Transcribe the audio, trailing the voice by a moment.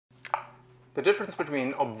The difference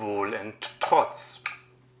between obwohl and trotz.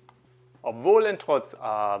 Obwohl and trotz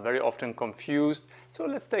are very often confused, so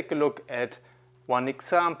let's take a look at one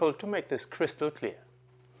example to make this crystal clear.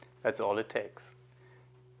 That's all it takes.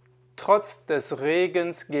 Trotz des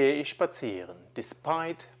Regens gehe ich spazieren.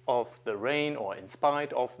 Despite of the rain, or in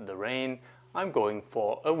spite of the rain, I'm going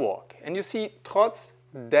for a walk. And you see, trotz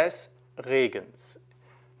des Regens.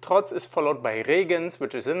 Trotz is followed by Regens,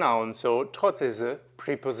 which is a noun, so trotz is a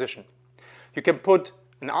preposition. You can put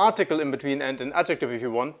an article in between and an adjective if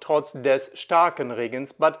you want, trotz des starken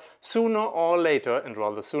Regens, but sooner or later, and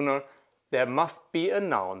rather sooner, there must be a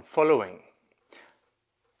noun following.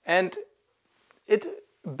 And it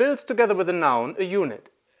builds together with a noun a unit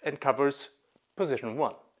and covers position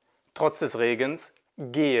 1. Trotz des Regens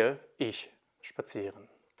gehe ich spazieren.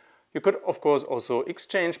 You could of course also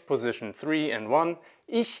exchange position 3 and 1.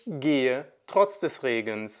 Ich gehe trotz des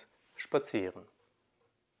Regens spazieren.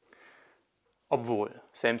 Obwohl.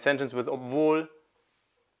 Same sentence with obwohl.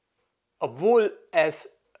 Obwohl es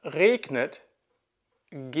regnet,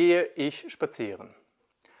 gehe ich spazieren.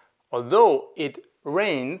 Although it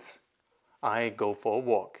rains, I go for a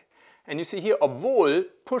walk. And you see here, obwohl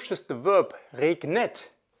pushes the verb regnet,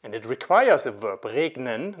 and it requires a verb,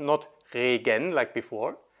 regnen, not regen like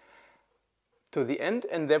before, to the end,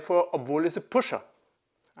 and therefore obwohl is a pusher.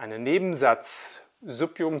 Eine Nebensatz,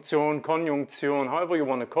 Subjunktion, Konjunktion, however you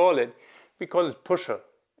want to call it, we call it pusher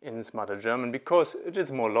in Smarter German because it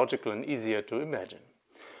is more logical and easier to imagine.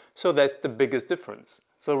 So that's the biggest difference.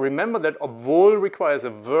 So remember that obwohl requires a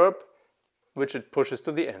verb which it pushes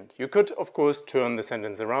to the end. You could of course turn the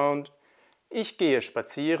sentence around. Ich gehe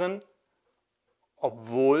spazieren,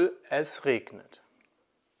 obwohl es regnet.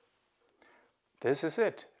 This is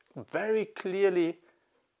it. Very clearly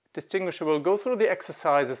distinguishable. Go through the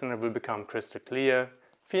exercises and it will become crystal clear.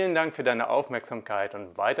 Vielen Dank für deine Aufmerksamkeit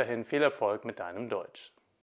und weiterhin viel Erfolg mit deinem Deutsch.